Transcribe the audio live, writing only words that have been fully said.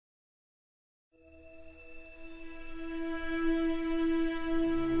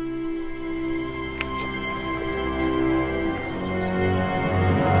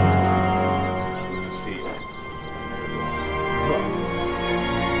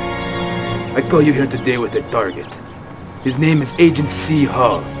I call you here today with a target. His name is Agent C.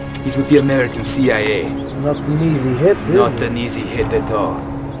 Hall. He's with the American CIA. Not an easy hit, is Not it? an easy hit at all.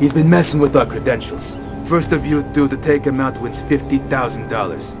 He's been messing with our credentials. First of you two to take him out wins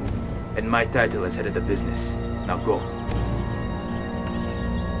 $50,000. And my title as head of the business. Now go.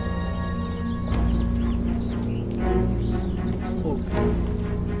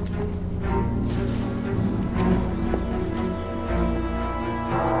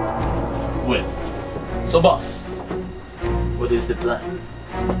 Well, so boss, what is the plan?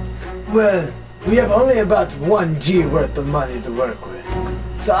 Well, we have only about 1 G worth of money to work with.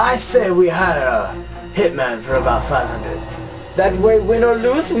 So I say we hire a hitman for about 500. That way, win or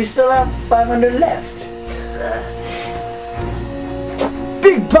lose, we still have 500 left.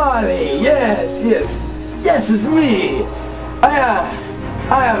 Big party! Yes, yes. Yes, it's me. I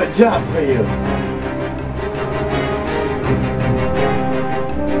have a job for you.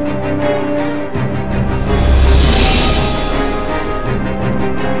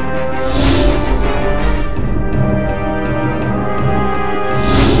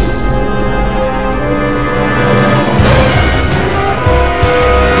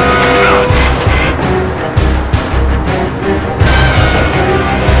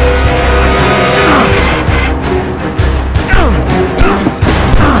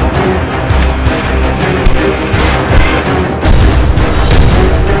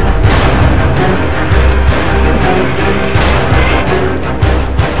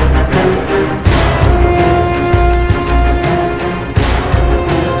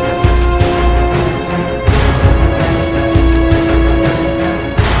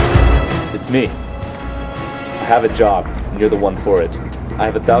 Me. I have a job, and you're the one for it. I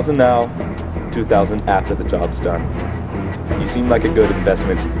have 1,000 now, 2,000 after the job's done. You seem like a good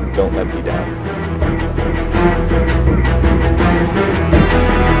investment. Don't let me down.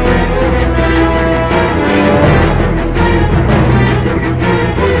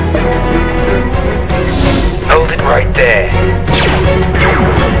 Hold it right there.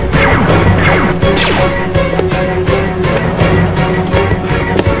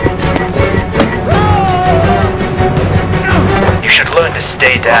 Learn to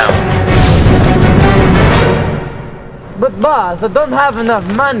stay down. But boss, I don't have enough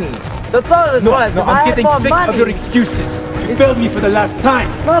money. That's all it was. No, I'm getting sick of your excuses. You failed me for the last time.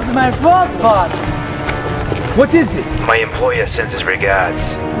 It's not my fault, boss. What is this? My employer sends his regards.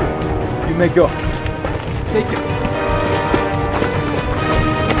 You may go. Take it.